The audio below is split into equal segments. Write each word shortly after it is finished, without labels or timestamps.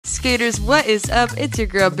skaters, what is up? It's your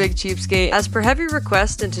girl Big Cheapskate. As per heavy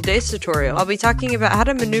request, in today's tutorial, I'll be talking about how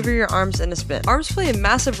to maneuver your arms in a spin. Arms play a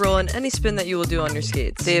massive role in any spin that you will do on your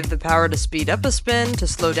skates. They have the power to speed up a spin, to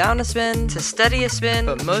slow down a spin, to steady a spin,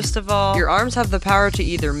 but most of all, your arms have the power to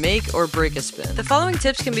either make or break a spin. The following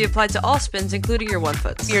tips can be applied to all spins, including your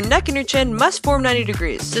one-foots. Your neck and your chin must form 90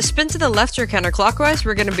 degrees. To spin to the left or counterclockwise,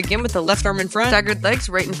 we're going to begin with the left arm in front, staggered legs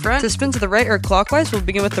right in front. To spin to the right or clockwise, we'll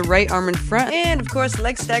begin with the right arm in front, and of course,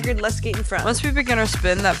 legs staggered, left skate in front. Once we begin our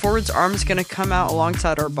spin, that forwards arm is going to come out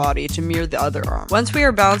alongside our body to mirror the other arm. Once we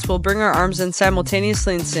are balanced, we'll bring our arms in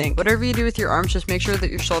simultaneously in sync. Whatever you do with your arms, just make sure that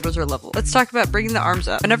your shoulders are level. Let's talk about bringing the arms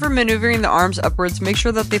up. Whenever maneuvering the arms upwards, make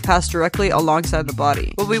sure that they pass directly alongside the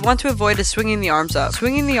body. What we want to avoid is swinging the arms up.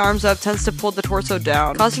 Swinging the arms up tends to pull the torso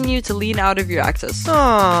down, causing you to lean out of your axis.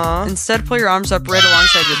 Aww. Instead, pull your arms up right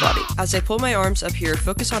alongside your body. As I pull my arms up here,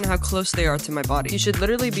 focus on how close they are to my body. You should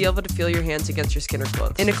literally be able to feel your hands against your skin or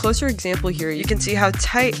clothes. In a closer example here, you can see how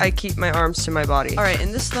tight I keep my arms to my body. Alright,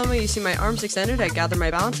 in this slow-mo, you see my arms extended, I gather my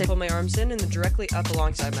balance, I pull my arms in and then directly up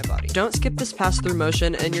alongside my body. Don't skip this pass-through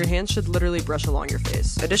motion, and your hands should literally brush along your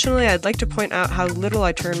face. Additionally, I'd like to point out how little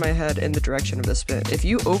I turn my head in the direction of the spin. If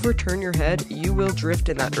you overturn your head, you will drift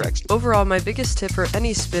in that direction. Overall, my biggest tip for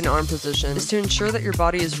any spin arm position is to ensure that your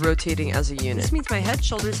body is rotating as a unit. This means my head,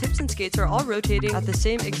 shoulders, hips, and skates are all rotating at the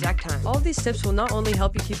same exact time. All of these tips will not only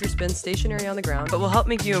help you keep your spin stationary on the ground, but will help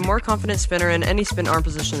make you a more confident spinner in any spin arm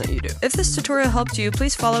position that you do. If this tutorial helped you,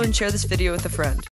 please follow and share this video with a friend.